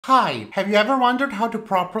Hi, have you ever wondered how to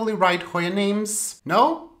properly write Hoya names?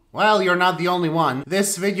 No? Well, you're not the only one.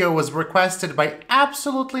 This video was requested by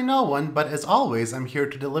absolutely no one, but as always, I'm here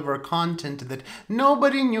to deliver content that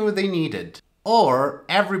nobody knew they needed. Or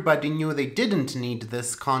everybody knew they didn't need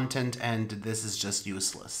this content and this is just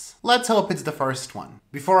useless. Let's hope it's the first one.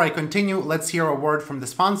 Before I continue, let's hear a word from the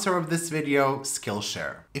sponsor of this video,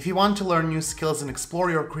 Skillshare. If you want to learn new skills and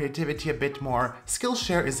explore your creativity a bit more,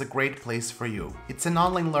 Skillshare is a great place for you. It's an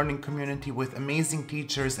online learning community with amazing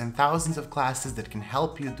teachers and thousands of classes that can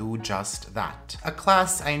help you do just that. A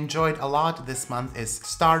class I enjoyed a lot this month is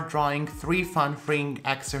Start Drawing 3 Fun Freeing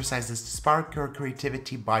Exercises to Spark Your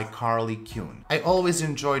Creativity by Carly Kuhn. I always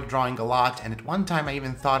enjoyed drawing a lot, and at one time I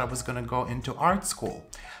even thought I was gonna go into art school.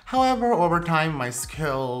 However, over time my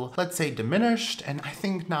skill, let's say, diminished, and I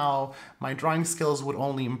think now my drawing skills would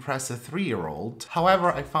only impress a 3-year-old.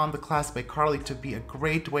 However, I found the class by Carly to be a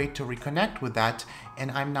great way to reconnect with that,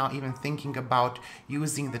 and I'm now even thinking about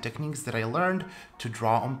using the techniques that I learned to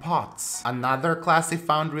draw on pots. Another class I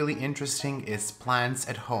found really interesting is Plants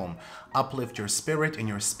at Home. Uplift your spirit and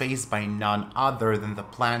your space by none other than the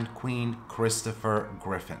plant queen, Christopher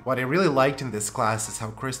Griffin. What I really liked in this class is how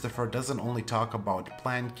Christopher doesn't only talk about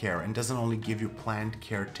plant care and doesn't only give you plant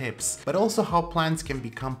care tips, but also how plants can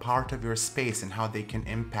become part of your space and how they can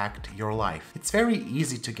impact your life. It's very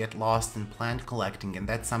easy to get lost in plant collecting, and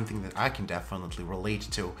that's something that I can definitely relate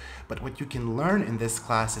to. But what you can learn in this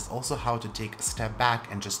class is also how to take a step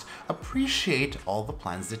back and just appreciate all the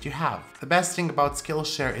plants that you have. The best thing about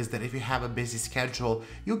Skillshare is that if you have a busy schedule,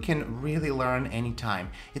 you can really learn anytime.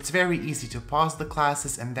 It's very easy to pause the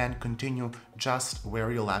classes and then continue just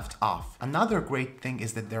where you left off. Another great thing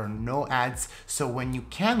is that there are no ads, so when you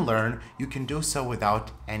can learn, you can do so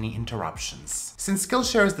without any interruptions. Since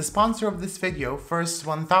Skillshare is the sponsor of this video, first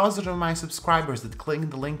 1,000 of my subscribers that click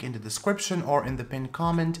the link in the description or in the pinned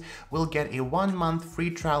comment will get a 1-month free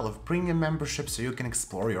trial of premium membership so you can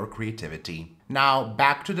explore your creativity. Now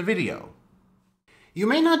back to the video. You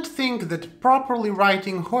may not think that properly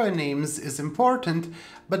writing Hoya names is important,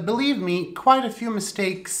 but believe me, quite a few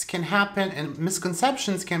mistakes can happen and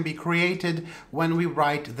misconceptions can be created when we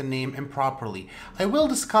write the name improperly. I will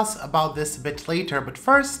discuss about this a bit later, but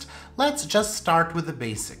first, let's just start with the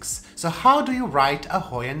basics. So how do you write a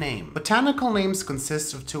Hoya name? Botanical names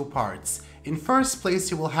consist of 2 parts. In first place,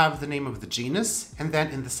 you will have the name of the genus, and then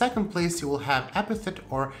in the second place, you will have epithet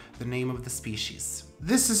or the name of the species.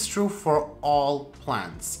 This is true for all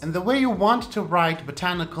plants. And the way you want to write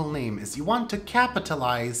botanical name is you want to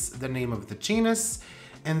capitalize the name of the genus,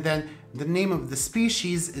 and then the name of the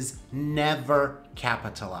species is never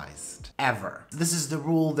capitalized, ever. This is the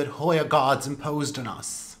rule that Hoya gods imposed on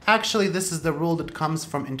us. Actually, this is the rule that comes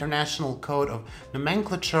from International Code of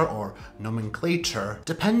Nomenclature or Nomenclature,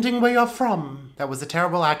 depending where you're from. That was a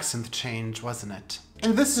terrible accent change, wasn't it?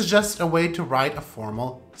 And this is just a way to write a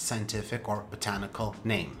formal scientific or botanical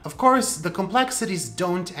name. Of course, the complexities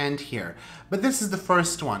don't end here, but this is the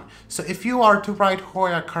first one. So if you are to write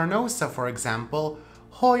Hoya carnosa, for example,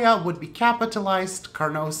 Hoya would be capitalized,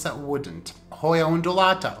 carnosa wouldn't. Hoya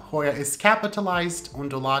undulata, Hoya is capitalized,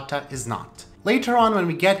 undulata is not. Later on, when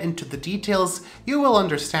we get into the details, you will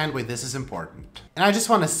understand why this is important. And I just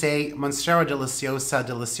want to say, Monstera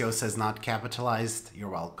deliciosa is not capitalized. You're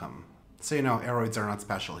welcome. So you know, aeroids are not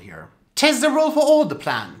special here. 'Tis the rule for all the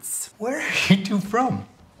plants. Where are you two from?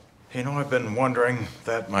 You know, I've been wondering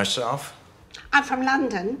that myself. I'm from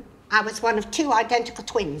London. I was one of 2 identical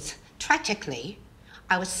twins. Tragically,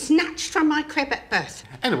 I was snatched from my crib at birth.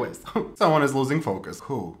 Anyways, someone is losing focus.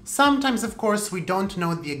 Who? Sometimes, of course, we don't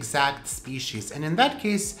know the exact species, and in that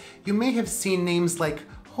case, you may have seen names like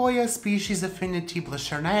Hoya species affinity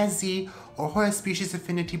blachernasi or Hoya species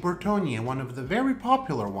affinity burtonia, one of the very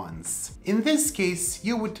popular ones. In this case,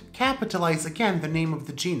 you would capitalize again the name of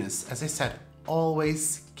the genus, as I said,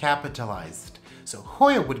 always capitalized. So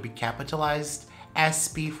Hoya would be capitalized,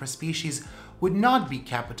 SP for species would not be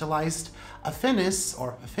capitalized, affinis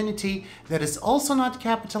or affinity that is also not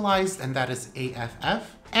capitalized, and that is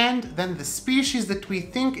AFF, and then the species that we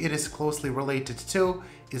think it is closely related to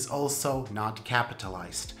is also not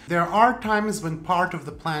capitalized. There are times when part of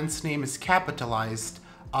the plant's name is capitalized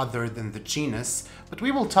other than the genus, but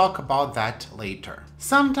we will talk about that later.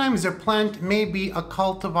 Sometimes your plant may be a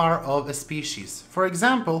cultivar of a species. For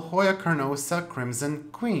example, Hoya carnosa crimson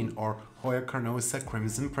queen or Hoya carnosa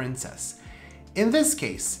crimson princess. In this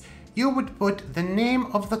case, you would put the name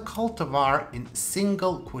of the cultivar in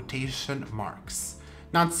single quotation marks.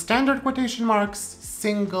 Not standard quotation marks,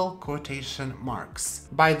 single quotation marks.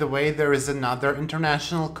 By the way, there is another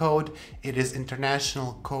international code. It is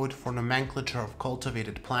International Code for Nomenclature of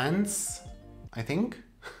Cultivated Plants, I think.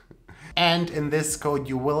 And in this code,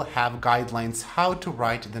 you will have guidelines how to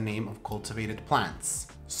write the name of cultivated plants.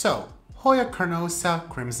 So, Hoya carnosa,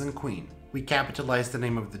 Crimson Queen. We capitalize the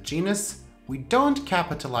name of the genus. We don't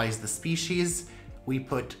capitalize the species. We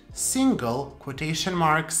put single quotation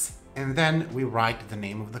marks, and then we write the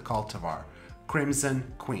name of the cultivar,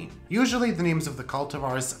 Crimson Queen. Usually the names of the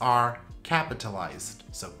cultivars are capitalized.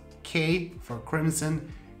 So K for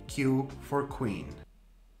Crimson, Q for Queen.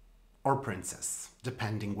 Or Princess,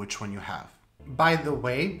 depending which one you have. By the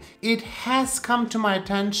way, it has come to my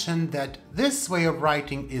attention that this way of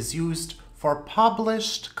writing is used for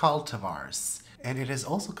published cultivars. And it has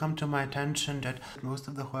also come to my attention that most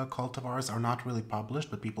of the Hoya cultivars are not really published,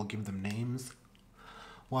 but people give them names.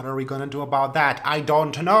 What are we gonna do about that? I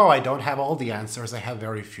don't know. I don't have all the answers. I have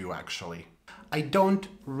very few, actually. I don't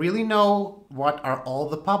really know what are all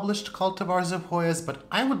the published cultivars of Hoyas, but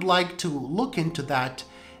I would like to look into that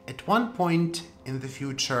at one point in the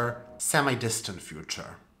future, semi-distant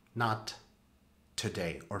future, not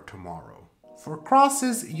today or tomorrow. For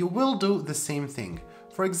crosses, you will do the same thing.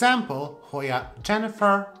 For example, Hoya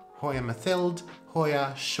Jennifer, Hoya Mathilde,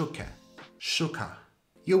 Hoya Shuka.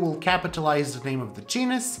 You will capitalize the name of the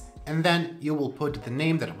genus, and then you will put the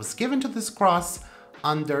name that was given to this cross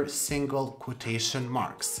under single quotation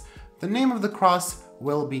marks. The name of the cross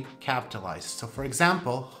will be capitalized. So for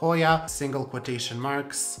example, Hoya, single quotation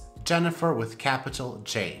marks, Jennifer with capital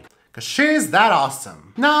J. Because she's that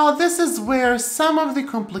awesome. Now, this is where some of the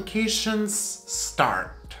complications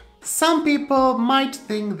start. Some people might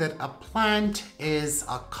think that a plant is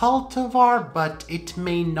a cultivar, but it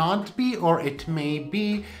may not be, or it may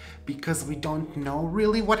be, because we don't know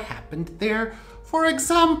really what happened there. For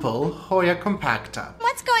example, Hoya compacta.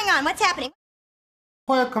 What's going on? What's happening?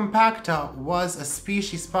 Hoya compacta was a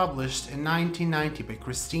species published in 1990 by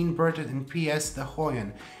Christine Burton in P.S. the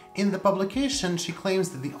Hoyan. In the publication, she claims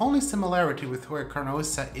that the only similarity with Hoya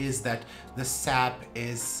carnosa is that the sap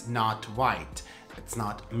is not white. It's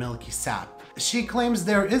not milky sap. She claims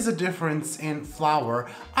there is a difference in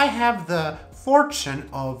flower. I have the fortune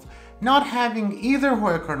of not having either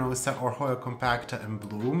Hoya carnosa or Hoya compacta in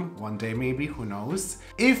bloom, one day maybe, who knows.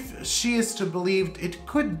 If she is to be believed, it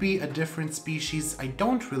could be a different species. I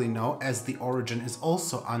don't really know, as the origin is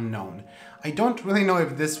also unknown. I don't really know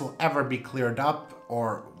if this will ever be cleared up,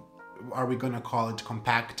 or are we gonna call it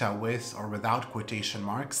compacta with or without quotation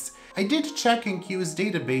marks? I did check in Q's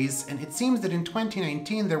database, and it seems that in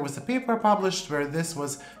 2019 there was a paper published where this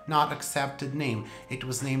was not accepted name. It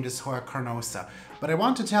was named as Hoya carnosa. But I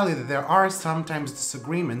want to tell you that there are sometimes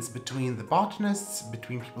disagreements between the botanists,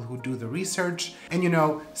 between people who do the research, and you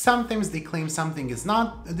know, sometimes they claim something is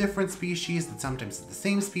not a different species, that sometimes it's the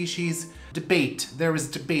same species. Debate. There is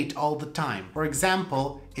debate all the time. For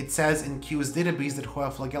example, it says in Q's database that Hoya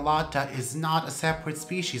flagellata is not a separate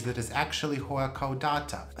species, that is actually Hoya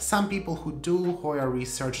caudata. Some people who do Hoya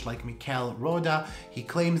research, like Mikel Roda, he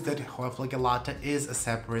claims that Hoya flagellata is a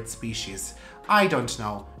separate species. I don't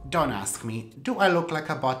know. Don't ask me. Do I look like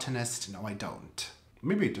a botanist? No, I don't.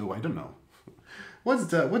 Maybe I do. I don't know. What's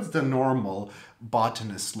the normal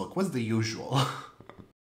botanist look? What's the usual?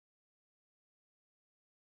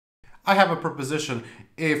 I have a proposition.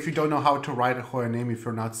 If you don't know how to write a Hoya name, if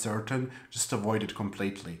you're not certain, just avoid it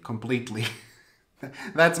completely.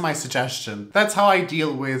 That's my suggestion. That's how I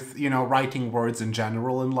deal with, you know, writing words in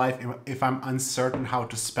general in life. If I'm uncertain how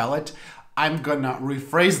to spell it, I'm gonna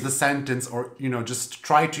rephrase the sentence, or, you know, just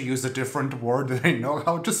try to use a different word that I know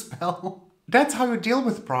how to spell. That's how you deal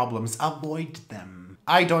with problems. Avoid them.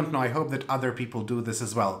 I don't know. I hope that other people do this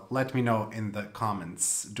as well. Let me know in the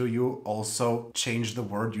comments. Do you also change the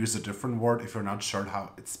word, use a different word if you're not sure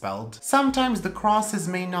how it's spelled? Sometimes the crosses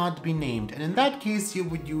may not be named, and in that case you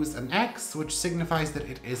would use an X, which signifies that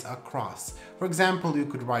it is a cross. For example, you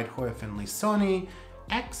could write Hoya finlaysoni,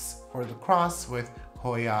 X for the cross, with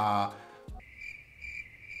Hoya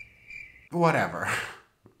whatever.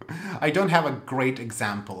 I don't have a great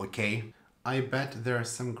example, okay? I bet there are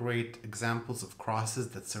some great examples of crosses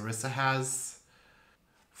that Sarissa has.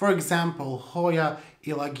 For example, Hoya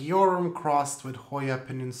elagiorum crossed with Hoya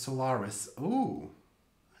peninsularis. Ooh,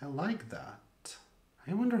 I like that.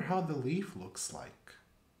 I wonder how the leaf looks like.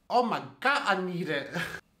 Oh my god, I need it!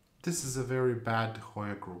 This is a very bad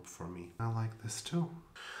Hoya group for me. I like this too.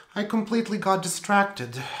 I completely got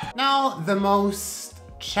distracted. Now, the most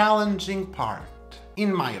challenging part,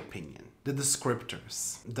 in my opinion. The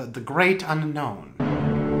descriptors, the great unknown.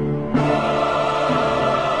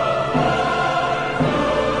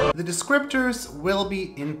 The descriptors will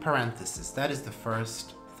be in parentheses. That is the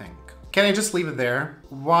first thing. Can I just leave it there?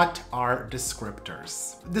 What are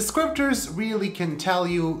descriptors? Descriptors really can tell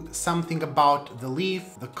you something about the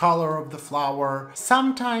leaf, the color of the flower.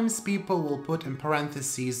 Sometimes people will put in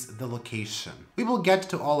parentheses the location. We will get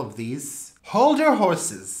to all of these. Hold your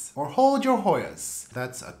horses or hold your Hoyas.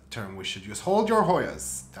 That's a term we should use. Hold your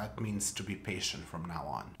Hoyas. That means to be patient from now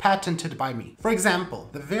on. Patented by me. For example,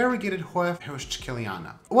 the variegated Hoya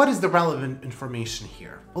heuschkeliana. What is the relevant information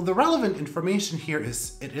here? Well, the relevant information here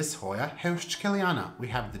is it is Hoya heuschkeliana. We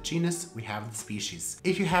have the genus, we have the species.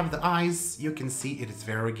 If you have the eyes, you can see it is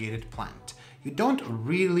variegated plant. You don't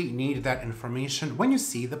really need that information when you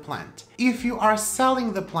see the plant. If you are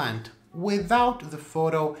selling the plant without the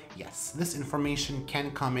photo, yes, this information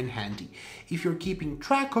can come in handy. If you're keeping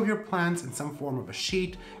track of your plants in some form of a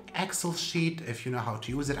sheet, Excel sheet, if you know how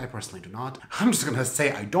to use it, I personally do not. I'm just gonna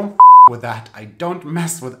say I don't with that. I don't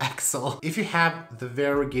mess with Excel. If you have the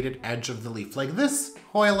variegated edge of the leaf, like this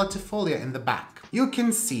Hoya latifolia in the back, you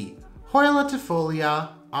can see Hoya latifolia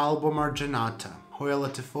albomarginata, Hoya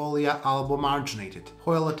latifolia albomarginated,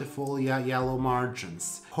 Hoya latifolia yellow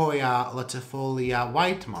margins, Hoya latifolia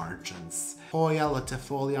white margins, Hoya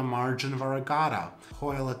latifolia margin variegata,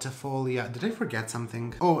 Hoya latifolia... Did I forget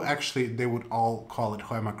something? Oh, actually, they would all call it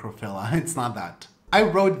Hoya macrophylla. It's not that. I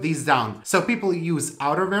wrote these down. So people use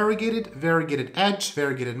outer variegated, variegated edge,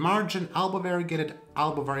 variegated margin, albo-variegated,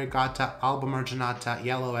 albo-variegata, albo-marginata,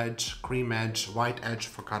 yellow edge, cream edge, white edge,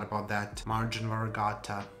 forgot about that, margin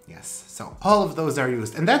variegata. Yes, so all of those are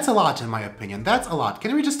used. And that's a lot in my opinion. That's a lot.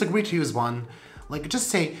 Can we just agree to use one? Like just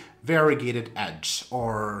say variegated edge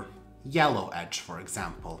or yellow edge, for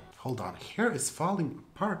example. Hold on, here is falling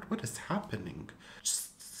apart. What is happening?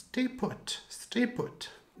 Just stay put, stay put.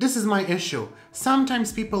 This is my issue.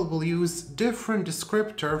 Sometimes people will use different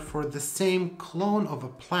descriptor for the same clone of a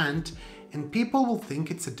plant and people will think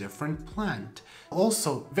it's a different plant.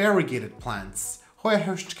 Also, variegated plants. Hoya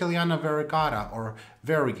heuschkeliana variegata or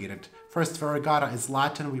variegated. First, variegata is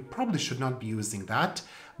Latin. We probably should not be using that.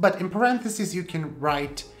 But in parentheses, you can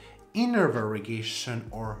write inner variegation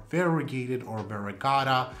or variegated or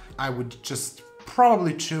variegata. I would just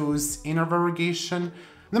probably choose inner variegation.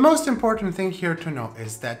 The most important thing here to know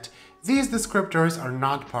is that these descriptors are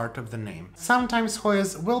not part of the name. Sometimes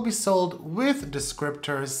Hoyas will be sold with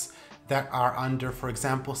descriptors that are under, for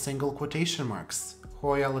example, single quotation marks.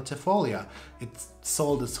 Hoya latifolia, it's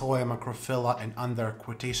sold as Hoya macrophylla and under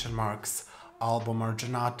quotation marks albo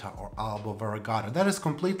marginata or albo variegata. That is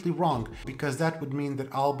completely wrong because that would mean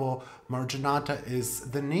that albo marginata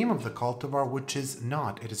is the name of the cultivar, which is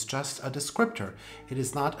not. It is just a descriptor. It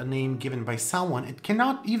is not a name given by someone. It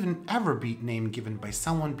cannot even ever be name given by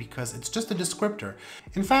someone because it's just a descriptor.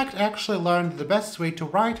 In fact, I actually learned the best way to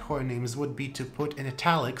write Hoya names would be to put in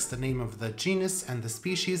italics the name of the genus and the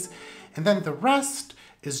species, and then the rest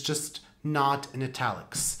is just not in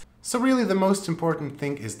italics. So really the most important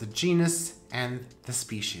thing is the genus and the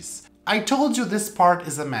species. I told you this part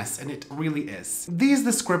is a mess, and it really is. These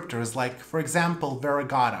descriptors, like for example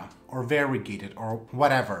variegata or variegated or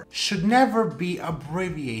whatever, should never be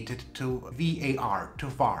abbreviated to VAR, to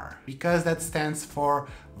VAR, because that stands for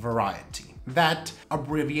variety. That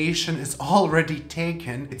abbreviation is already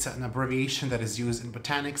taken. It's an abbreviation that is used in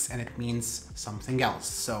botanics and it means something else.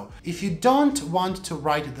 So if you don't want to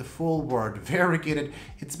write the full word variegated,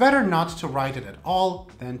 it's better not to write it at all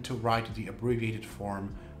than to write the abbreviated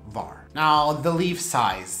form VAR. Now, the leaf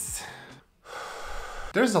size.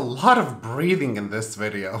 There's a lot of breathing in this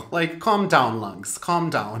video. Like, calm down, lungs, calm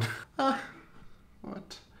down.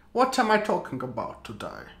 What am I talking about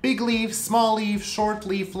today? Big leaf, small leaf, short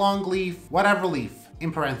leaf, long leaf, whatever leaf,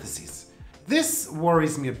 in parentheses. This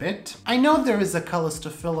worries me a bit. I know there is a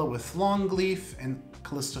Callistophila with long leaf and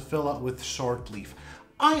Callistophila with short leaf.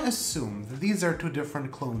 I assume that these are two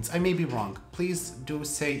different clones. I may be wrong. Please do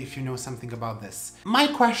say if you know something about this. My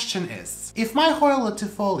question is, if my Hoya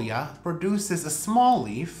latifolia produces a small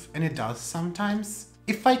leaf, and it does sometimes,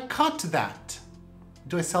 if I cut that,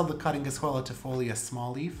 do I sell the cutting as Hoya latifolia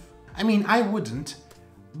small leaf? I mean, I wouldn't,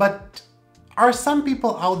 but are some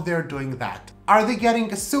people out there doing that? Are they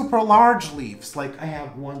getting super large leaves? Like I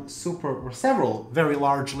have one super or several very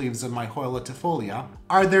large leaves on my Hoya latifolia.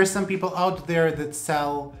 Are there some people out there that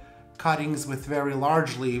sell cuttings with very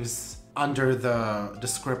large leaves under the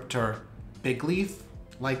descriptor big leaf?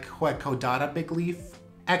 Like Hoya caudata big leaf?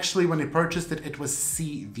 Actually, when I purchased it, it was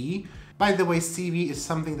CV. By the way, CV is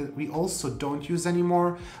something that we also don't use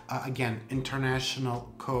anymore. Again,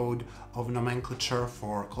 International Code of Nomenclature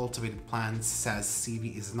for Cultivated Plants says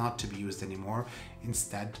CV is not to be used anymore.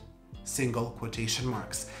 Instead, single quotation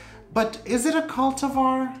marks. But is it a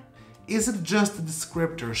cultivar? Is it just a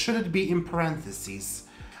descriptor? Should it be in parentheses?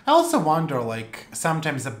 I also wonder, like,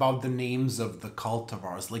 sometimes about the names of the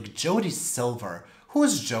cultivars, like Jody Silver. Who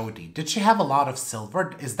is Jody? Did she have a lot of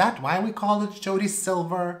silver? Is that why we call it Jody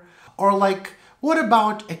Silver? Or like, what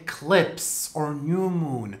about eclipse or new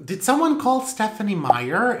moon? Did someone call Stephanie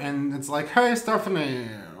Meyer and it's like, hey Stephanie,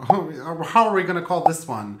 how are we gonna call this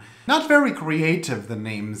one? Not very creative, the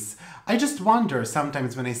names. I just wonder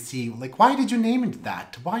sometimes when I see, like, why did you name it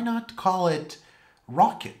that? Why not call it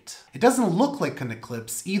Rocket? It doesn't look like an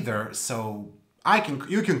eclipse either, so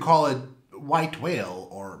you can call it White Whale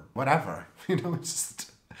or whatever. You know, it's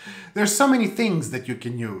just, there's so many things that you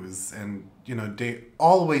can use, and you know, they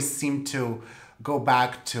always seem to go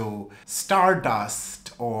back to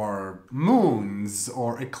stardust or moons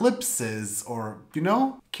or eclipses, or, you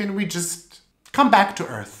know, can we just come back to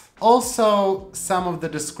Earth? Also, some of the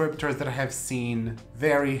descriptors that I have seen,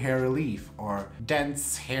 very hair leaf or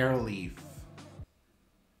dense hair leaf.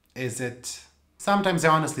 Is it? Sometimes I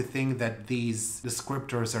honestly think that these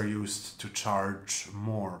descriptors are used to charge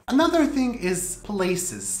more. Another thing is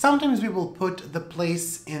places. Sometimes we will put the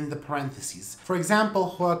place in the parentheses. For example,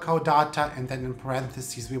 Hoya caudata, and then in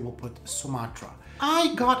parentheses we will put Sumatra.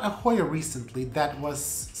 I got a Hoya recently that was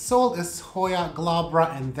sold as Hoya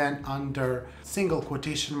glabra and then under single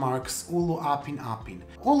quotation marks Ulu Apin Apin.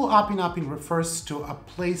 Ulu Apin Apin refers to a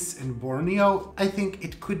place in Borneo. I think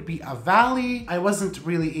it could be a valley. I wasn't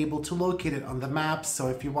really able to locate it on the map, so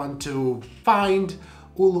if you want to find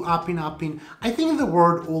Ulu Apin Apin, I think the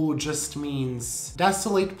word Ulu just means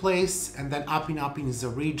desolate place, and then Apin Apin is a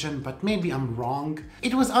region, but maybe I'm wrong.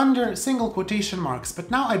 It was under single quotation marks,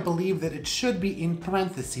 but now I believe that it should be in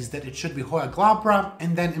parentheses, that it should be Hoya glabra,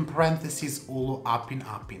 and then in parentheses Ulu Apin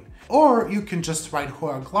Apin. Or you can just write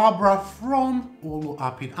Hoya glabra from Ulu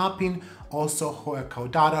Apin Apin, also Hoya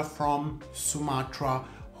caudata from Sumatra,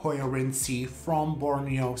 Hoya rinci from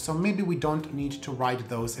Borneo, so maybe we don't need to write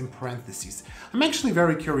those in parentheses. I'm actually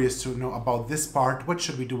very curious to know about this part. What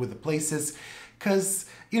should we do with the places? Because,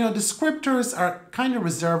 you know, descriptors are kind of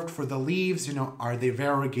reserved for the leaves, you know, are they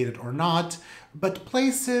variegated or not? But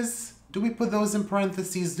places, do we put those in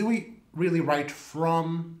parentheses? Do we really write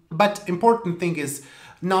from? But important thing is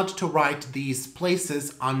not to write these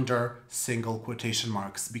places under single quotation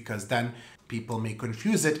marks, because then people may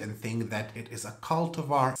confuse it and think that it is a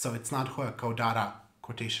cultivar. So it's not Hoya caudata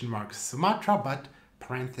quotation marks Sumatra, but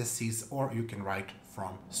parentheses, or you can write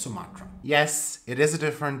from Sumatra. Yes, it is a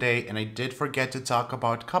different day, and I did forget to talk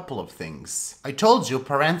about a couple of things. I told you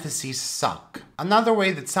parentheses suck. Another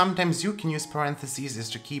way that sometimes you can use parentheses is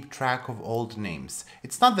to keep track of old names.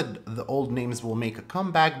 It's not that the old names will make a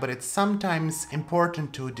comeback, but it's sometimes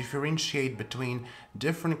important to differentiate between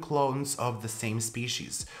different clones of the same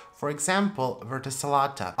species. For example,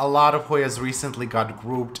 verticillata. A lot of Hoyas recently got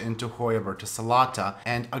grouped into Hoya verticillata,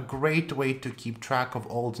 and a great way to keep track of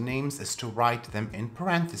old names is to write them in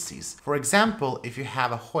parentheses. For example, if you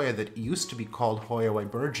have a Hoya that used to be called Hoya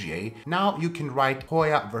Weibergiae, now you can write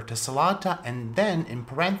Hoya verticillata, and then in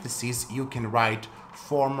parentheses you can write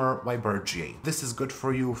former Weibergiae. This is good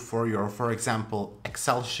for you for your, for example,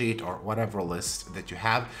 Excel sheet or whatever list that you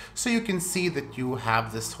have, so you can see that you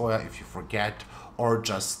have this Hoya if you forget, or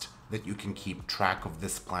just that you can keep track of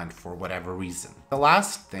this plant for whatever reason. The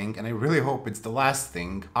last thing, and I really hope it's the last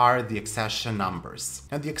thing, are the accession numbers.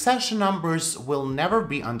 Now the accession numbers will never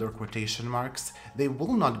be under quotation marks, they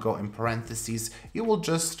will not go in parentheses, you will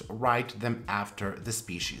just write them after the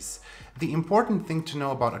species. The important thing to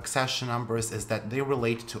know about accession numbers is that they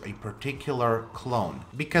relate to a particular clone.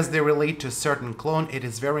 Because they relate to a certain clone, it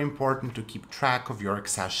is very important to keep track of your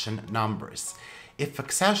accession numbers. If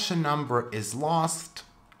accession number is lost,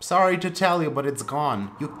 sorry to tell you, but it's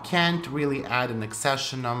gone. You can't really add an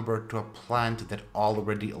accession number to a plant that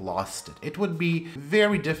already lost it. It would be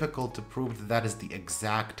very difficult to prove that that is the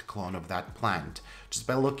exact clone of that plant. Just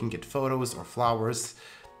by looking at photos or flowers,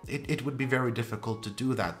 it would be very difficult to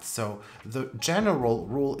do that. So the general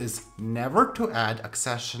rule is never to add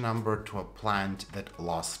accession number to a plant that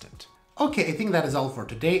lost it. Okay, I think that is all for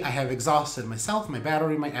today. I have exhausted myself, my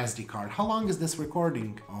battery, my SD card. How long is this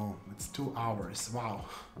recording? Oh, it's 2 hours. Wow.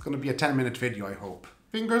 It's gonna be a 10-minute video, I hope.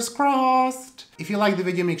 Fingers crossed! If you like the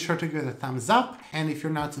video, make sure to give it a thumbs up. And if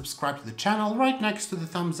you're not subscribed to the channel, right next to the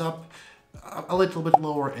thumbs up, a little bit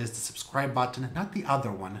lower is the subscribe button, not the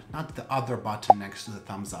other one, not the other button next to the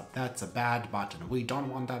thumbs up. That's a bad button. We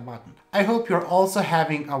don't want that button. I hope you're also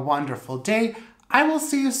having a wonderful day. I will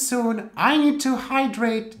see you soon. I need to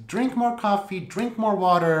hydrate, drink more coffee, drink more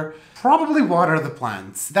water, probably water the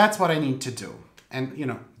plants. That's what I need to do. And, you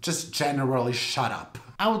know, just generally shut up.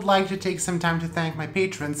 I would like to take some time to thank my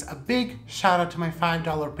patrons. A big shout out to my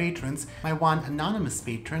 $5 patrons, my one anonymous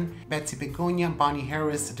patron, Betsy Begonia, Bonnie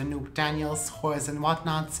Harris, Danube Daniels, Hoyas and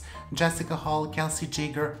Whatnots, Jessica Hall, Kelsey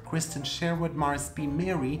Jager, Kristen Sherwood, Mars B.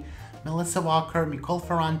 Mary, Melissa Walker, Nicole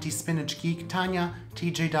Ferranti, Spinach Geek, Tanya,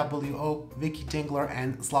 TJWO, Vicky Dingler,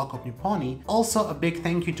 and Zlakop Niponi. Also, a big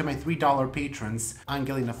thank you to my $3 patrons,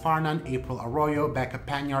 Angelina Farnan, April Arroyo, Becca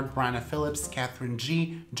Panyard, Brianna Phillips, Catherine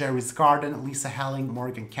G, Jerry's Garden, Lisa Helling,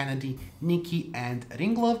 Morgan Kennedy, Nikki, and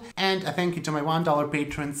Ringlov. And a thank you to my $1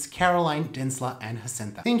 patrons, Caroline, Dinsla, and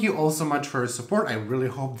Jacinta. Thank you all so much for your support. I really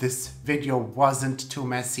hope this video wasn't too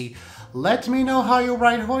messy. Let me know how you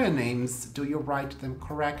write Hoya names. Do you write them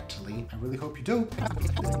correctly? I really hope you do.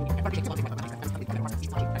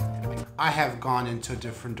 I have gone into a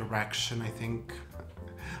different direction, I think.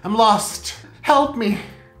 I'm lost. Help me.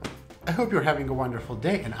 I hope you're having a wonderful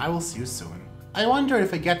day, and I will see you soon. I wonder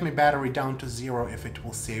if I get my battery down to 0 if it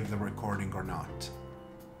will save the recording or not.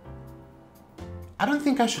 I don't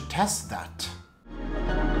think I should test that.